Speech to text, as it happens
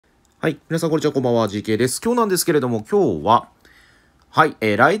はい。皆さん、こんにちは。こんばんは。GK です。今日なんですけれども、今日は、はい。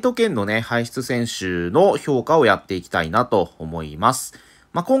ライト圏のね、輩出選手の評価をやっていきたいなと思います。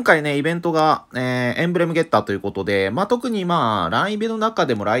今回ね、イベントが、エンブレムゲッターということで、特にライベの中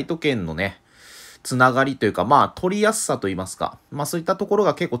でもライト圏のね、つながりというか、取りやすさといいますか、そういったところ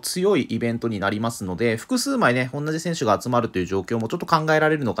が結構強いイベントになりますので、複数枚ね、同じ選手が集まるという状況もちょっと考えら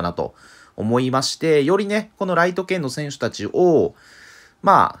れるのかなと思いまして、よりね、このライト圏の選手たちを、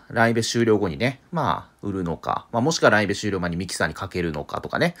ライベ終了後にね、売るのか、もしくはライベ終了前にミキサーにかけるのかと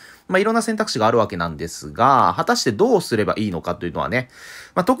かね、いろんな選択肢があるわけなんですが、果たしてどうすればいいのかというのはね、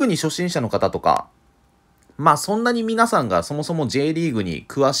特に初心者の方とか、そんなに皆さんがそもそも J リーグに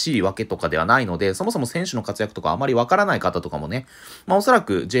詳しいわけとかではないので、そもそも選手の活躍とかあまりわからない方とかもね、おそら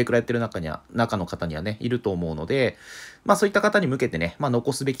く J クラやってる中の方にはね、いると思うので、そういった方に向けてね、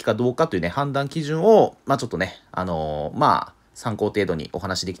残すべきかどうかというね、判断基準を、ちょっとね、参考程度にお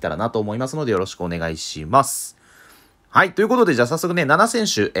話できたらなと思いますので、よろしくお願いします。はい。ということで、じゃあ早速ね、7選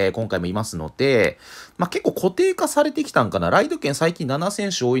手、今回もいますので、結構固定化されてきたんかな。ライト圏最近7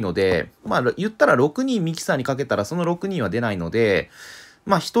選手多いので、言ったら6人ミキサーにかけたら、その6人は出ないので、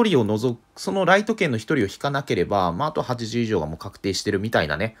1人を除く、そのライト圏の1人を引かなければ、あと80以上がもう確定してるみたい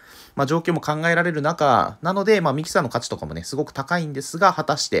なね、状況も考えられる中なので、ミキサーの価値とかもね、すごく高いんですが、果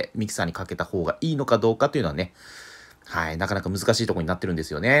たしてミキサーにかけた方がいいのかどうかというのはね、はい、なかなか難しいところになってるんで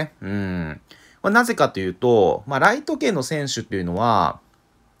すよね。これなぜかというと、ライト系の選手っていうのは、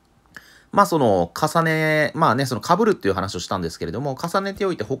その重ね、その被るっていう話をしたんですけれども、重ねて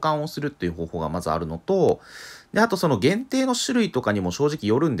おいて保管をするっていう方法がまずあるのと、で、あとその限定の種類とかにも正直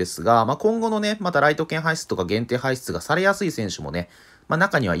よるんですが、今後のね、またライト券排出とか限定排出がされやすい選手もね、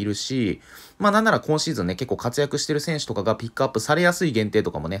中にはいるし、なんなら今シーズンね、結構活躍してる選手とかがピックアップされやすい限定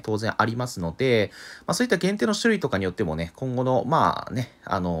とかもね、当然ありますので、そういった限定の種類とかによってもね、今後の、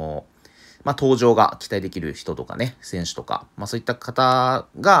登場が期待できる人とかね、選手とか、そういった方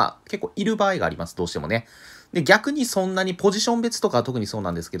が結構いる場合があります、どうしてもね。で、逆にそんなにポジション別とかは特にそう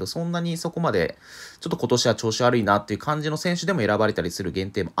なんですけど、そんなにそこまで、ちょっと今年は調子悪いなっていう感じの選手でも選ばれたりする限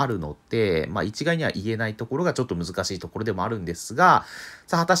定もあるので、一概には言えないところがちょっと難しいところでもあるんですが、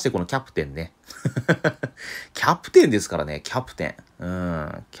さあ果たしてこのキャプテンね。キャプテンですからね、キャプテン。キ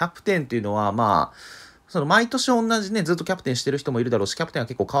ャプテンっていうのは、その毎年同じね、ずっとキャプテンしてる人もいるだろうし、キャプテンは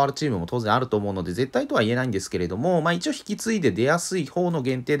結構変わるチームも当然あると思うので、絶対とは言えないんですけれども、一応引き継いで出やすい方の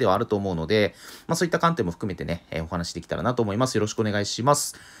限定ではあると思うので、そういった観点も含めてね、お話できたらなと思います。よろしくお願いしま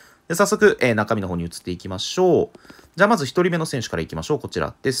す。で早速、中身の方に移っていきましょう。じゃあまず1人目の選手からいきましょう。こち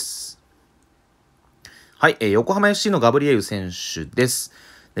らです。はい、横浜 FC のガブリエウ選手です。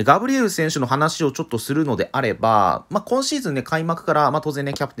でガブリエル選手の話をちょっとするのであれば、今シーズンね、開幕から、当然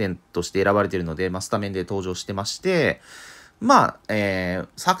ね、キャプテンとして選ばれているので、スタメンで登場してまして、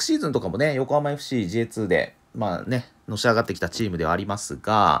昨シーズンとかもね、横浜 FC J2 で、のし上がってきたチームではあります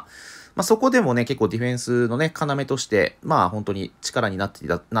が、そこでもね、結構ディフェンスのね、要として、本当に力になっ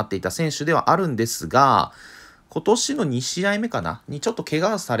ていた選手ではあるんですが、今年の2試合目かなにちょっと怪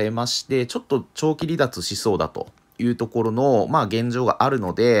我されまして、ちょっと長期離脱しそうだというところの、現状がある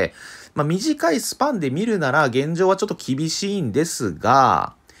ので、短いスパンで見るなら現状はちょっと厳しいんです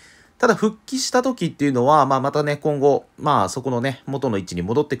が、ただ復帰した時っていうのは、またね、今後、そこのね、元の位置に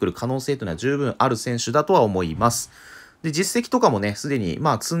戻ってくる可能性というのは十分ある選手だとは思います。で、実績とかもね、すでに、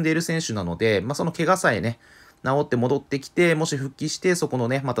積んでいる選手なので、その怪我さえね、治って戻ってきて、もし復帰して、そこの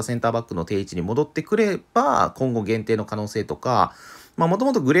ね、またセンターバックの定位置に戻ってくれば、今後限定の可能性とか、もと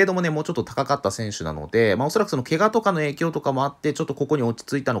もとグレードもね、もうちょっと高かった選手なので、おそらくその怪我とかの影響とかもあって、ちょっとここに落ち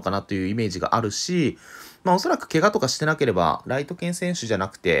着いたのかなというイメージがあるし、おそらく怪我とかしてなければ、ライト圏選手じゃな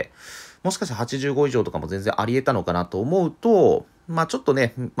くて、もしかしたら85以上とかも全然あり得たのかなと思うと、ちょっと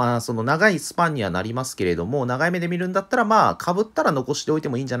ね、その長いスパンにはなりますけれども、長い目で見るんだったら、被ったら残しておいて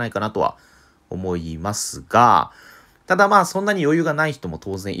もいいんじゃないかなとは思いますが、ただそんなに余裕がない人も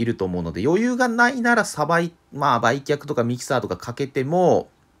当然いると思うので、余裕がないなら売却とかミキサーとかかけても、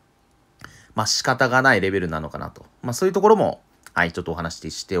仕方がないレベルなのかなと。そういうところも、はい、ちょっとお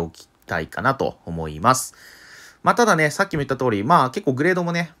話ししておきたいかなと思います。ただね、さっきも言った通り、結構グレード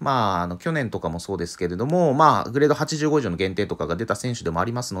もね、去年とかもそうですけれども、グレード85以上の限定とかが出た選手でもあ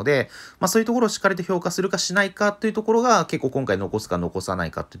りますので、そういうところをしっかりと評価するかしないかというところが、結構今回残すか残さない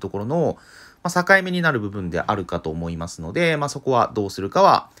かというところの、境目になる部分であるかと思いますので、そこはどうするか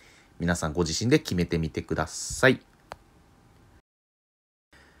は、皆さんご自身で決めてみてください。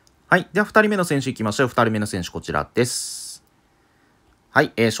はい。では、2人目の選手いきましょう。2人目の選手、こちらです。は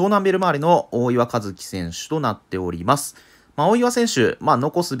い。湘南ベルマーレの大岩一貴選手となっております。大岩選手、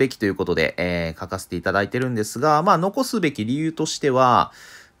残すべきということで、書かせていただいてるんですが、残すべき理由としては、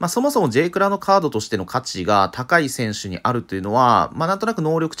そもそも J クラのカードとしての価値が高い選手にあるというのは、なんとなく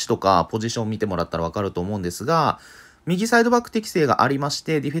能力値とかポジションを見てもらったらわかると思うんですが、右サイドバック適性がありまし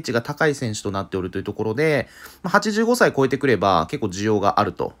て、ディフェンチが高い選手となっておるというところで、85歳超えてくれば結構需要があ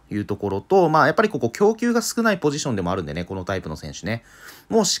るというところと、やっぱりここ供給が少ないポジションでもあるんでね、このタイプの選手ね。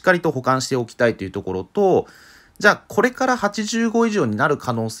もうしっかりと保管しておきたいというところと、じゃあこれから85以上になる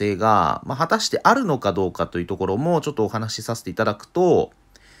可能性が、果たしてあるのかどうかというところもちょっとお話しさせていただくと、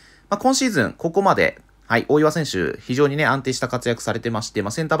今シーズンここまで、はい、大岩選手、非常にね、安定した活躍されてまして、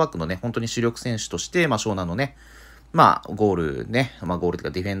センターバックのね、本当に主力選手として、湘南のね、ゴールね、ゴールという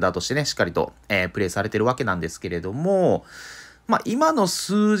かディフェンダーとしてね、しっかりと、プレーされてるわけなんですけれども、今の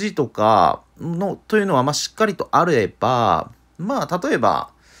数字とかというのは、しっかりとあれば、例え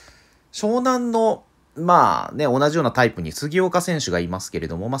ば、湘南の、同じようなタイプに杉岡選手がいますけれ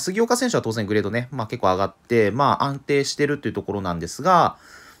ども、杉岡選手は当然グレードね、結構上がって、安定してるというところなんですが、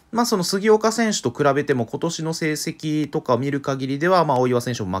その杉岡選手と比べても今年の成績とかを見る限りでは、大岩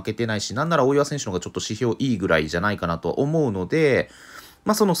選手も負けてないし、なんなら大岩選手の方がちょっと指標いいぐらいじゃないかなと思うので、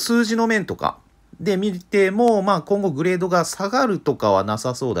その数字の面とかで見ても、今後グレードが下がるとかはな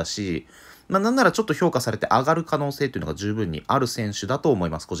さそうだし、なんならちょっと評価されて上がる可能性というのが十分にある選手だと思い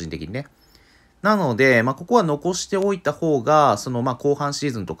ます、個人的にね。なので、ここは残しておいた方が、後半シ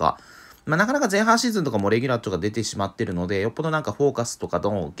ーズンとか、なかなか前半シーズンとかもレギュラーとか出てしまってるので、よっぽどなんかフォーカスとか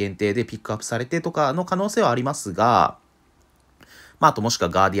の限定でピックアップされてとかの可能性はありますが、あともしくは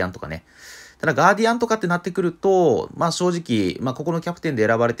ガーディアンとかね。ただガーディアンとかってなってくると、正直、ここのキャプテンで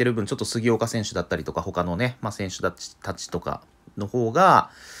選ばれてる分、ちょっと杉岡選手だったりとか、他のね、選手たちとかの方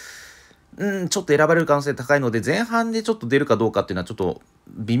が、ちょっと選ばれる可能性高いので、前半でちょっと出るかどうかっていうのはちょっと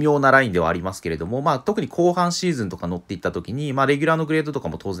微妙なラインではありますけれども、特に後半シーズンとか乗っていった時に、レギュラーのグレードとか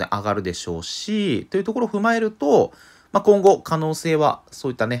も当然上がるでしょうし、というところを踏まえると、今後可能性はそ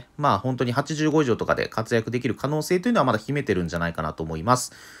ういったね、本当に85以上とかで活躍できる可能性というのはまだ秘めてるんじゃないかなと思いま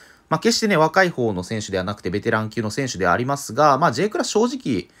す。決してね、若い方の選手ではなくてベテラン級の選手ではありますが、J クラ正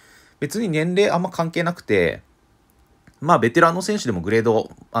直、別に年齢あんま関係なくて、ベテランの選手でもグレー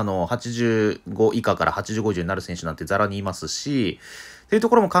ド、85以下から85以上になる選手なんてザラにいますし、というと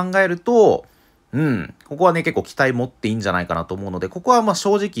ころも考えると、ここはね、結構期待持っていいんじゃないかなと思うので、ここは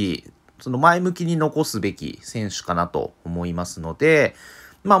正直、前向きに残すべき選手かなと思いますので、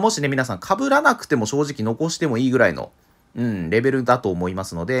もしね、皆さん被らなくても正直残してもいいぐらいの、レベルだと思いま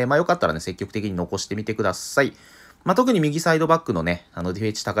すので、よかったらね、積極的に残してみてください。特に右サイドバックのね、ディフ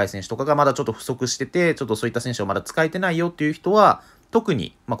ェンチ高い選手とかがまだちょっと不足してて、ちょっとそういった選手をまだ使えてないよっていう人は、特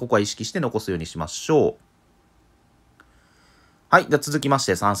に、ここは意識して残すようにしましょう。はい。では続きまし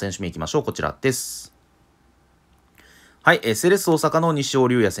て3選手目いきましょう。こちらです。はい。セレッソ大阪の西尾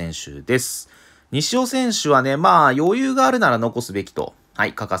隆矢選手です。西尾選手はね、余裕があるなら残すべきと、はい、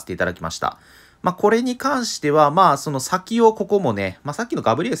書かせていただきました。これに関しては、その先をここもね、さっきの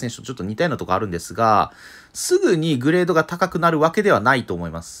ガブリエウ選手とちょっと似たようなとこあるんですが、すぐにグレードが高くなるわけではないと思い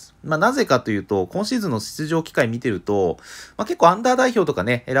ます。なぜかというと、今シーズンの出場機会見てると、結構アンダー代表とか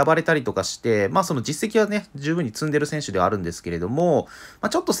ね、選ばれたりとかして、その実績はね、十分に積んでる選手ではあるんですけれども、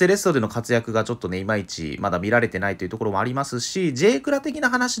ちょっとセレッソでの活躍がちょっとね、いまいちまだ見られてないというところもありますし、J クラ的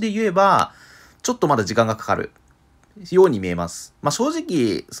な話で言えば、ちょっとまだ時間がかかるように見えます。正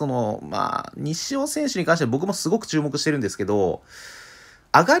直、西尾選手に関しては僕もすごく注目してるんですけど、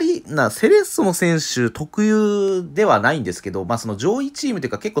セレッソの選手特有ではないんですけど、その上位チームとい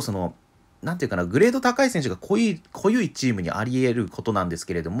うか結構なんていうかな、グレード高い選手が濃いチームにあり得ることなんです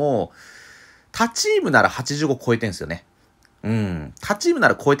けれども、他チームなら85超えてるんですよね。他チームな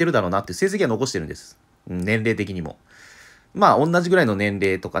ら超えてるだろうなっていう成績は残してるんです。年齢的にも。同じぐらいの年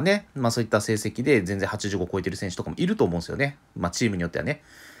齢とかね、そういった成績で全然85超えてる選手とかもいると思うんですよね。チームによってはね。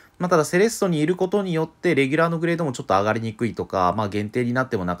ただセレッソにいることによって、レギュラーのグレードもちょっと上がりにくいとか、限定になっ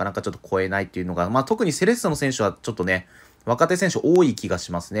てもなかなかちょっと超えないっていうのが、特にセレッソの選手はちょっとね、若手選手多い気が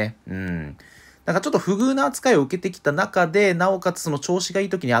しますね。だからちょっと不遇な扱いを受けてきた中で、なおかつその調子がいい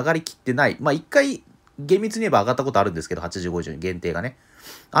時に上がりきってない。一回、厳密に言えば上がったことあるんですけど、85以上に限定がね。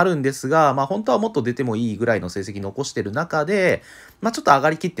あるんですが、本当はもっと出てもいいぐらいの成績残してる中で、ちょっと上が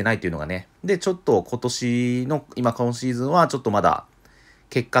りきってないというのがね。で、ちょっと今シーズンはちょっとまだ、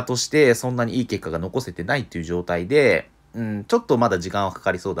結果としてそんなにいい結果が残せてないっていう状態で、ちょっとまだ時間はか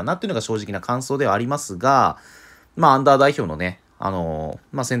かりそうだなっていうのが正直な感想ではありますが、アンダー代表のね、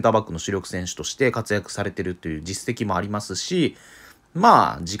センターバックの主力選手として活躍されてるという実績もありますし、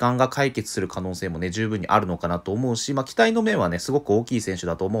時間が解決する可能性もね、十分にあるのかなと思うし、期待の面はね、すごく大きい選手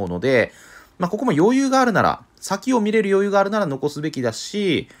だと思うので、ここも余裕があるなら、先を見れる余裕があるなら残すべきだ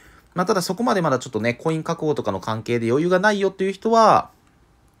し、ただそこまでまだちょっとね、コイン確保とかの関係で余裕がないよっていう人は、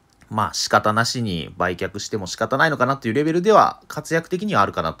まあ仕方なしに売却しても仕方ないのかなっていうレベルでは活躍的にはあ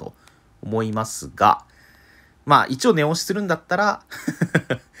るかなと思いますが、まあ一応値押しするんだったら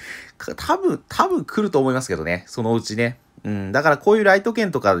多分来ると思いますけどね、そのうちね。だからこういうライト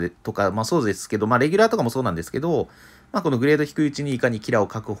券とかまあそうですけど、まあレギュラーとかもそうなんですけど、まあこのグレード低いうちにいかにキラーを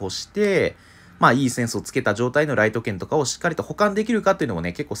確保して、まあいいセンスをつけた状態のライト券とかをしっかりと保管できるかっていうのも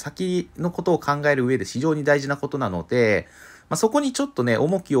ね、結構先のことを考える上で非常に大事なことなので、まあそこにちょっとね、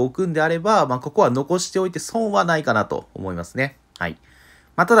重きを置くんであれば、まあここは残しておいて損はないかなと思いますね。はい。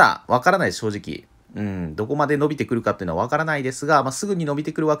まあただ、わからないです、正直。どこまで伸びてくるかっていうのはわからないですが、まあすぐに伸び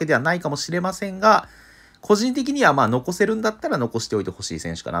てくるわけではないかもしれませんが、個人的にはまあ残せるんだったら残しておいてほしい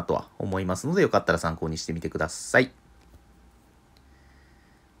選手かなとは思いますので、よかったら参考にしてみてください。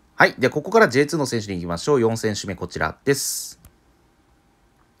はい。では、ここから J2 の選手に行きましょう。4選手目、こちらです。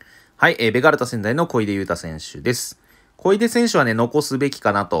はい。ベガルタ仙台の小出悠太選手です。小出選手はね、残すべき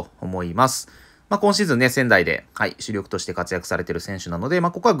かなと思います。まあ、今シーズンね、仙台で、はい、主力として活躍されている選手なので、ま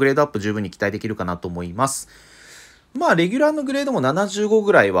あ、ここはグレードアップ十分に期待できるかなと思います。まあ、レギュラーのグレードも75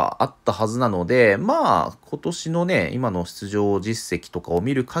ぐらいはあったはずなので、まあ、今年のね、今の出場実績とかを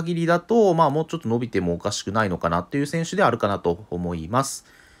見る限りだと、まあ、もうちょっと伸びてもおかしくないのかなっていう選手であるかなと思います。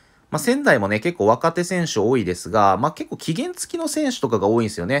まあ、仙台もね、結構若手選手多いですが、まあ、結構期限付きの選手とかが多いん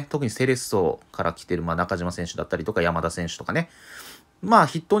ですよね。特にセレッソから来てる、まあ、中島選手だったりとか山田選手とかね。まあ、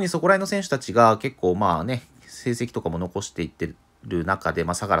筆頭にそこら辺の選手たちが結構まあね、成績とかも残していってる中で、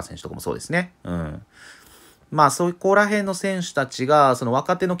まあ、相良選手とかもそうですね。まあ、そこら辺の選手たちが、その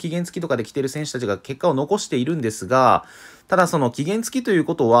若手の期限付きとかで来てる選手たちが結果を残しているんですが、ただその期限付きという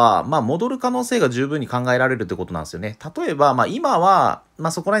ことは、まあ、戻る可能性が十分に考えられるってことなんですよね。例えば、まあ、今は、ま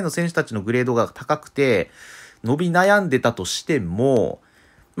あ、そこら辺の選手たちのグレードが高くて、伸び悩んでたとしても、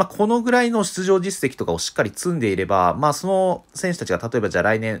まあ、このぐらいの出場実績とかをしっかり積んでいれば、まあ、その選手たちが例えばじゃあ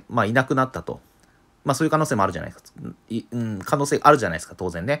来年、まあ、いなくなったと。まあ、そういう可能性もあるじゃないですか。可能性あるじゃないですか、当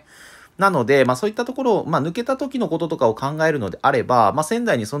然ね。なので、まあそういったところ、まあ抜けた時のこととかを考えるのであれば、まあ仙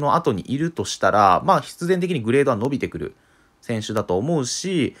台にその後にいるとしたら、まあ必然的にグレードは伸びてくる選手だと思う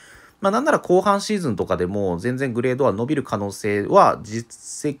し、まあなんなら後半シーズンとかでも全然グレードは伸びる可能性は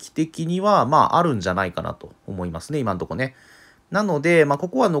実績的にはまああるんじゃないかなと思いますね、今のところね。なので、まあこ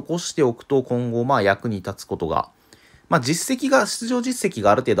こは残しておくと今後まあ役に立つことが、まあ実績が、出場実績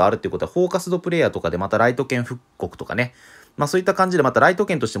がある程度あるっていうことは、フォーカスドプレイヤーとかでまたライト券復刻とかね、まあそういった感じでまたライト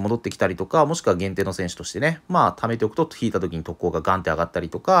券として戻ってきたりとか、もしくは限定の選手としてね、まあ貯めておくと引いた時に特攻がガンって上がったり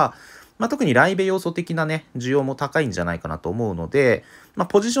とか、まあ特にライベ要素的なね、需要も高いんじゃないかなと思うので、まあ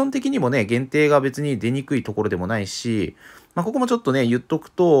ポジション的にもね、限定が別に出にくいところでもないし、まあここもちょっとね、言っと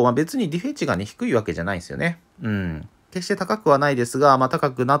くと、まあ別にディフェンチがね、低いわけじゃないんですよね。決して高くはないですが、まあ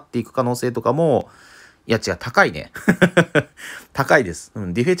高くなっていく可能性とかも、いや違う、高いね。高いです。デ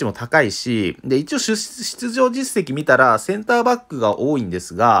ィフェンチも高いし、で、一応出場実績見たら、センターバックが多いんで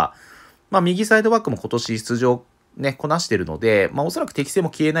すが、まあ、右サイドバックも今年出場ね、こなしてるので、まあ、おそらく適性も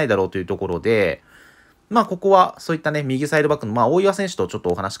消えないだろうというところで、まあ、ここは、そういったね、右サイドバックの、まあ、大岩選手とちょっと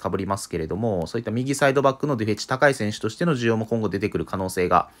お話被りますけれども、そういった右サイドバックのディフェンチ高い選手としての需要も今後出てくる可能性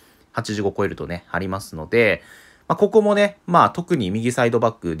が、85超えるとね、ありますので、まあ、ここもね、まあ特に右サイド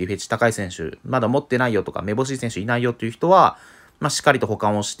バック、ディフェンチ高い選手、まだ持ってないよとか、めぼしい選手いないよという人は、まあしっかりと保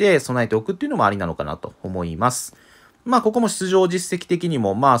管をして備えておくっていうのもありなのかなと思います。まあここも出場実績的に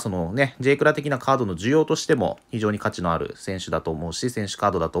も、まあそのね、J クラ的なカードの需要としても非常に価値のある選手だと思うし、選手カ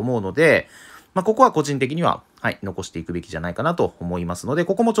ードだと思うので、まあここは個人的には、はい、残していくべきじゃないかなと思いますので、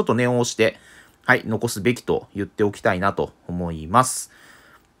ここもちょっと念を押して、はい、残すべきと言っておきたいなと思います。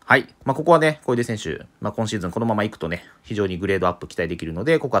はい。まあ、ここはね、小出選手、まあ、今シーズンこのまま行くとね、非常にグレードアップ期待できるの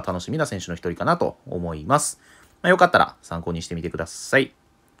で、ここは楽しみな選手の一人かなと思います。まあ、よかったら参考にしてみてください。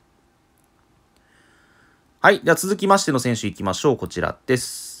はい。では続きましての選手行きましょう。こちらで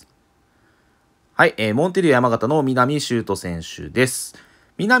す。はい。モンテリオ山形の南秀仁選手です。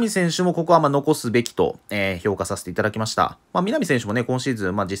南選手もここはまあ残すべきと、評価させていただきました。まあ、南選手もね、今シー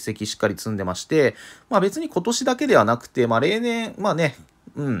ズン、まあ、実績しっかり積んでまして、まあ、別に今年だけではなくて、まあ、例年、まあね、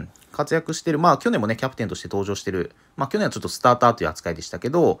活躍してる。まあ、去年もね、キャプテンとして登場してる。まあ、去年はちょっとスターターという扱いでしたけ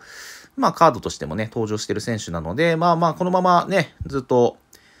ど、まあ、カードとしてもね、登場してる選手なので、まあ、このままね、ずっと、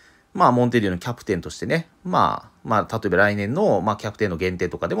まあ、モンテディオのキャプテンとしてね、まあ、例えば来年の、まあ、キャプテンの限定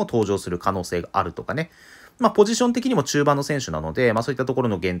とかでも登場する可能性があるとかね、まあ、ポジション的にも中盤の選手なので、まあ、そういったところ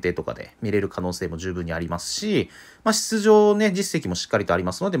の限定とかで見れる可能性も十分にありますし、まあ、出場ね、実績もしっかりとあり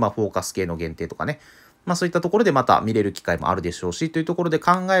ますので、まあ、フォーカス系の限定とかね、まあそういったところでまた見れる機会もあるでしょうし、というところで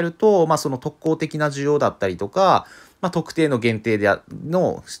考えると、まあその特攻的な需要だったりとか、まあ特定の限定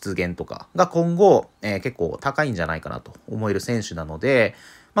の出現とかが今後、結構高いんじゃないかなと思える選手なので、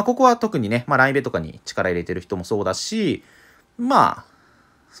ここは特にね、ラインベとかに力入れてる人もそうだし、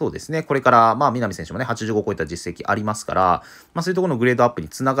そうですね。これから、南選手もね、85超えた実績ありますから、そういうところのグレードアップに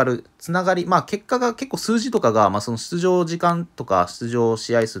つながり、結果が結構数字とかが、その出場時間とか、出場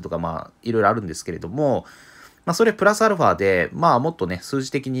試合数とか、いろいろあるんですけれども、それプラスアルファで、もっとね、数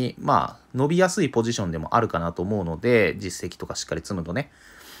字的に、伸びやすいポジションでもあるかなと思うので、実績とかしっかり積むとね。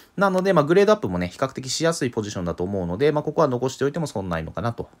なので、グレードアップもね、比較的しやすいポジションだと思うので、ここは残しておいてもそんないのか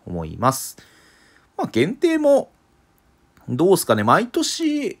なと思います。限定も、どうですかね、毎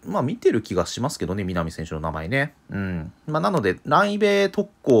年、見てる気がしますけどね、南選手の名前ね。なので、ランイベ特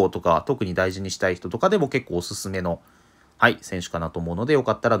攻とか、特に大事にしたい人とかでも結構おすすめの、選手かなと思うので、よ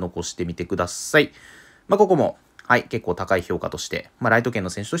かったら残してみてください。ここも、結構高い評価として、ライト圏の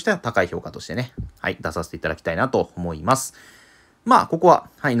選手としては高い評価としてね、出させていただきたいなと思います。ここは、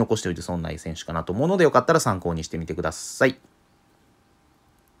残しておいてそんない選手かなと思うので、よかったら参考にしてみてください。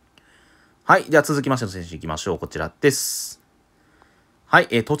では続きましての選手いきましょう。こちらです。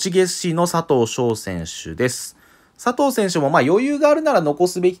栃木 SC の佐藤祥選手です。佐藤選手も余裕があるなら残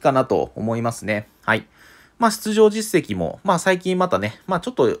すべきかなと思いますね。出場実績も、最近またね、ち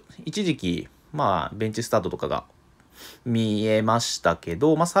ょっと一時期、ベンチスタートとかが見えましたけ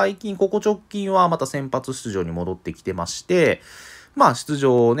ど、最近、ここ直近はまた先発出場に戻ってきてまして、出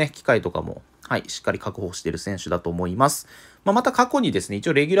場ね、機会とかも、しっかり確保している選手だと思います。また過去にですね、一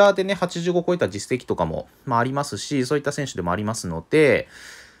応レギュラーでね、85超えた実績とかも、ありますし、そういった選手でもありますので、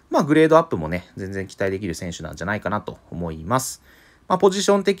グレードアップもね、全然期待できる選手なんじゃないかなと思います。ポジ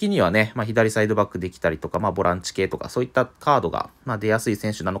ション的にはね、左サイドバックできたりとか、ボランチ系とか、そういったカードが、出やすい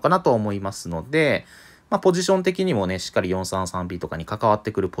選手なのかなと思いますので、ポジション的にもね、しっかり 433B とかに関わっ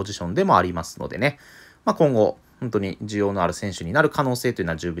てくるポジションでもありますのでね、今後、本当に需要のある選手になる可能性という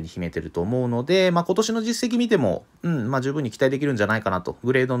のは十分に秘めてると思うので、今年の実績見ても、十分に期待できるんじゃないかなと、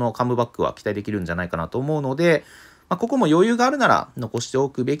グレードのカムバックは期待できるんじゃないかなと思うので、ここも余裕があるなら残してお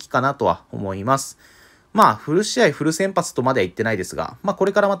くべきかなとは思います。フル試合、フル先発とまでは言ってないですが、こ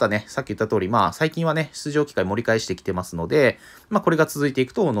れからまたね、さっき言った通り、最近はね、出場機会盛り返してきてますので、これが続いてい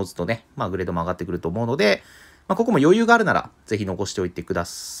くと、おのずとね、グレードも上がってくると思うので、ここも余裕があるなら、ぜひ残しておいてくだ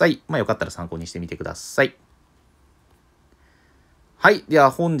さい。よかったら参考にしてみてください。では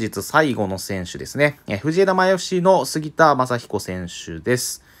本日最後の選手ですね。藤枝前 FC の杉田真彦選手で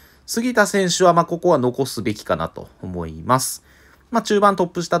す。杉田選手は、ここは残すべきかなと思います。中盤トッ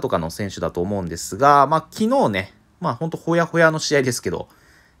プ下とかの選手だと思うんですが、昨日ね、ほんとほやほやの試合ですけど、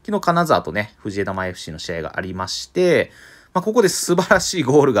昨日金沢とね、藤枝前 FC の試合がありまして、ここで素晴らしい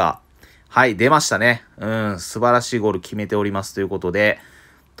ゴールが、出ましたね。素晴らしいゴール決めておりますということで、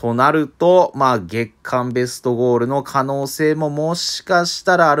となると、月間ベストゴールの可能性ももしかし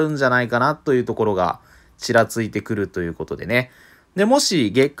たらあるんじゃないかなというところがちらついてくるということでね。で、も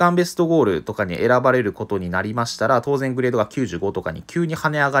し月間ベストゴールとかに選ばれることになりましたら、当然グレードが95とかに急に跳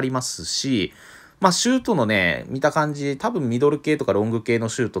ね上がりますし、シュートのね、見た感じ、多分ミドル系とかロング系の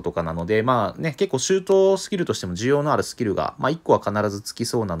シュートとかなので、結構シュートスキルとしても需要のあるスキルが、1個は必ずつき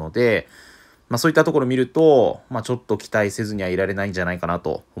そうなので、そういったところを見ると、ちょっと期待せずにはいられないんじゃないかな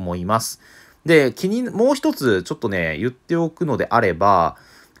と思います。で、もう一つちょっとね、言っておくのであれば、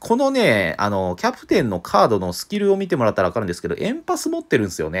このね、キャプテンのカードのスキルを見てもらったらわかるんですけど、エンパス持ってるん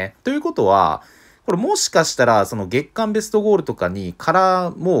ですよね。ということは、これもしかしたら、その月間ベストゴールとかに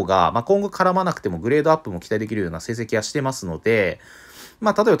絡もうが、今後絡まなくてもグレードアップも期待できるような成績はしてますので、例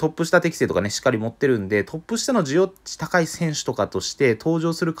えばトップ下適正とかね、しっかり持ってるんで、トップ下の需要値高い選手とかとして登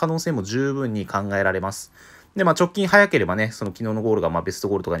場する可能性も十分に考えられます。で、直近早ければね、その昨日のゴールがベスト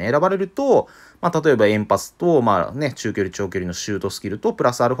ゴールとかに選ばれると、例えばエンパスと、中距離長距離のシュートスキルと、プ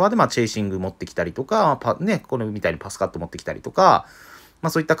ラスアルファでチェイシング持ってきたりとか、これみたいにパスカット持ってきたりとか、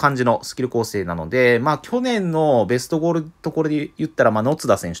そういった感じのスキル構成なので、去年のベストゴールところで言ったら、野津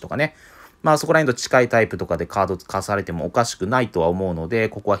田選手とかね、そこら辺と近いタイプとかでカード化されてもおかしくないとは思うので、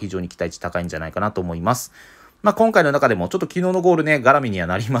ここは非常に期待値高いんじゃないかなと思います。今回の中でもちょっと昨日のゴールね、絡みには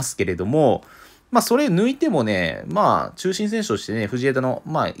なりますけれども、それ抜いてもね、中心選手としてね、藤枝の、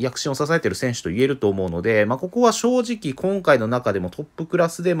躍進を支えている選手と言えると思うので、ここは正直今回の中でもトップクラ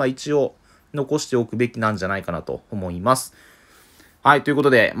スで、一応残しておくべきなんじゃないかなと思います。ということ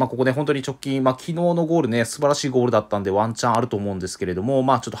で、ここね、本当に直近、昨日のゴールね、素晴らしいゴールだったんで、ワンチャンあると思うんですけれども、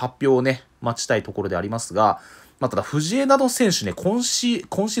ちょっと発表をね、待ちたいところでありますが、ただ、藤枝の選手ね、今シ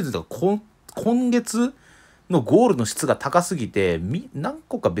ーズンとか、今月のゴールの質が高すぎて、何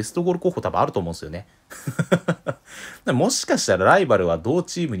個かベストゴール候補多分あると思うんですよね。もしかしたらライバルは同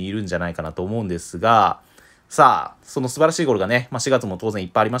チームにいるんじゃないかなと思うんですが、さあ、その素晴らしいゴールがね、4月も当然い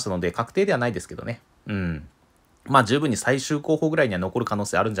っぱいありましたので、確定ではないですけどね。まあ十分に最終候補ぐらいには残る可能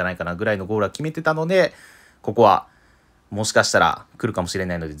性あるんじゃないかなぐらいのゴールは決めてたので、ここはもしかしたら来るかもしれ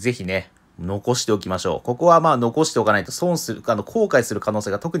ないので、ぜひね、残しておきましょう。ここはまあ残しておかないと損する、後悔する可能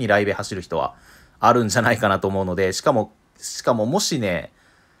性が特にライベ走る人はあるんじゃないかなと思うので、しかももしね、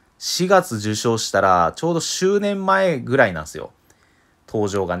4月受賞したら、ちょうど周年前ぐらいなんですよ。登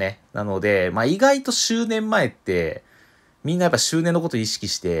場がね。なので、まあ意外と周年前って、みんなやっぱ周年のことを意識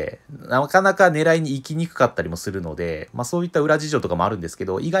して、なかなか狙いに行きにくかったりもするので、まあそういった裏事情とかもあるんですけ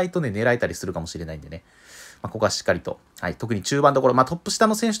ど、意外とね、狙えたりするかもしれないんでね。まあここはしっかりと、はい、特に中盤どころ、まあトップ下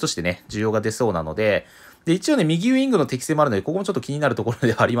の選手としてね、需要が出そうなので、で、一応ね、右ウィングの適性もあるので、ここもちょっと気になるところ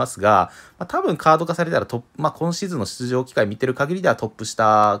ではありますが、まあ多分カード化されたらまあ今シーズンの出場機会見てる限りではトップ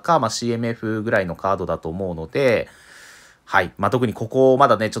下か、まあ CMF ぐらいのカードだと思うので、はい。まあ、特にここま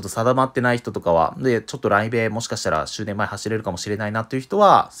だね、ちょっと定まってない人とかは、で、ちょっとライベもしかしたら周年前走れるかもしれないなという人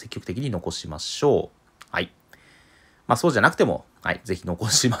は、積極的に残しましょう。はい。まあ、そうじゃなくても、はい。ぜひ残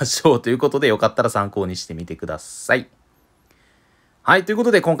しましょうということで、よかったら参考にしてみてください。はい。というこ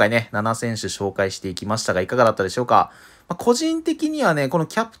とで、今回ね、7選手紹介していきましたが、いかがだったでしょうか。まあ、個人的にはね、この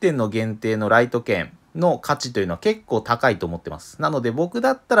キャプテンの限定のライト券の価値というのは結構高いと思ってます。なので、僕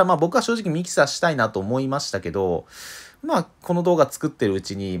だったら、まあ、僕は正直ミキサーしたいなと思いましたけど、まあ、この動画作ってるう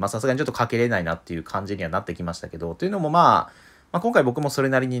ちに、まあ、さすがにちょっとかけれないなっていう感じにはなってきましたけど、というのもまあ、今回僕もそれ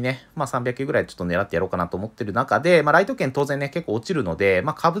なりにね、まあ、300球ぐらいちょっと狙ってやろうかなと思ってる中で、まあ、ライト券当然ね、結構落ちるので、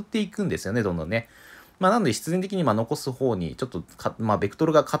まあ、被っていくんですよね、どんどんね。まあ、なので必然的にまあ残す方に、ちょっとまあ、ベクト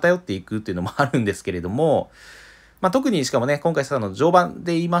ルが偏っていくっていうのもあるんですけれども、まあ、特にしかもね、今回序盤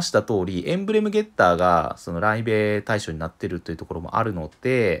で言いました通り、エンブレムゲッターがそのライベ対象になってるというところもあるの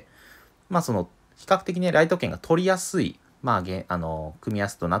で、まあ、比較的ね、ライト券が取りやすい、まあ、組み合わ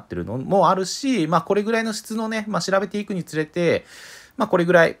せとなってるのもあるし、まあ、これぐらいの質のね、まあ、調べていくにつれて、まあ、これ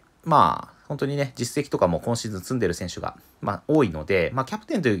ぐらい、まあ、本当にね、実績とかも今シーズン積んでる選手が、まあ、多いので、まあ、キャプ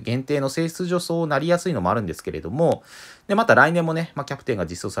テンという限定の性質上そうなりやすいのもあるんですけれども、で、また来年もね、まあ、キャプテンが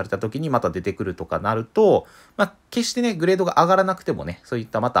実装された時にまた出てくるとかなると、まあ、決してね、グレードが上がらなくてもね、そういっ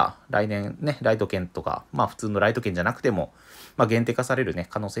たまた来年ね、ライト券とか、まあ、普通のライト券じゃなくても、まあ、限定化されるね、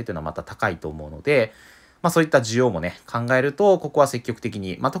可能性というのはまた高いと思うので、まあそういった需要もね、考えると、ここは積極的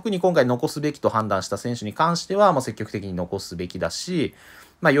に、まあ特に今回残すべきと判断した選手に関しては、まあ積極的に残すべきだし、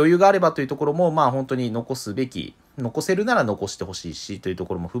まあ余裕があればというところも、まあ本当に残せるなら残してほしいしというと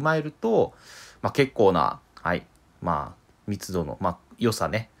ころも踏まえると、まあ結構な、はい、まあ密度の、まあ良さ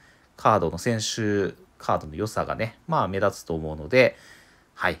ね、カードの良さがね、まあ目立つと思うので、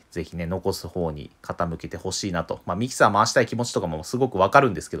はい。ぜひね、残す方に傾けてほしいなと。まあ、ミキサー回したい気持ちとかもすごくわかる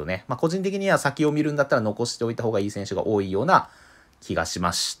んですけどね。まあ、個人的には先を見るんだったら残しておいた方がいい選手が多いような気がし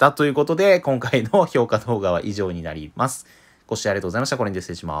ました。ということで、今回の評価動画は以上になります。ご視聴ありがとうございました。これにて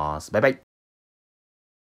失礼します。バイバイ。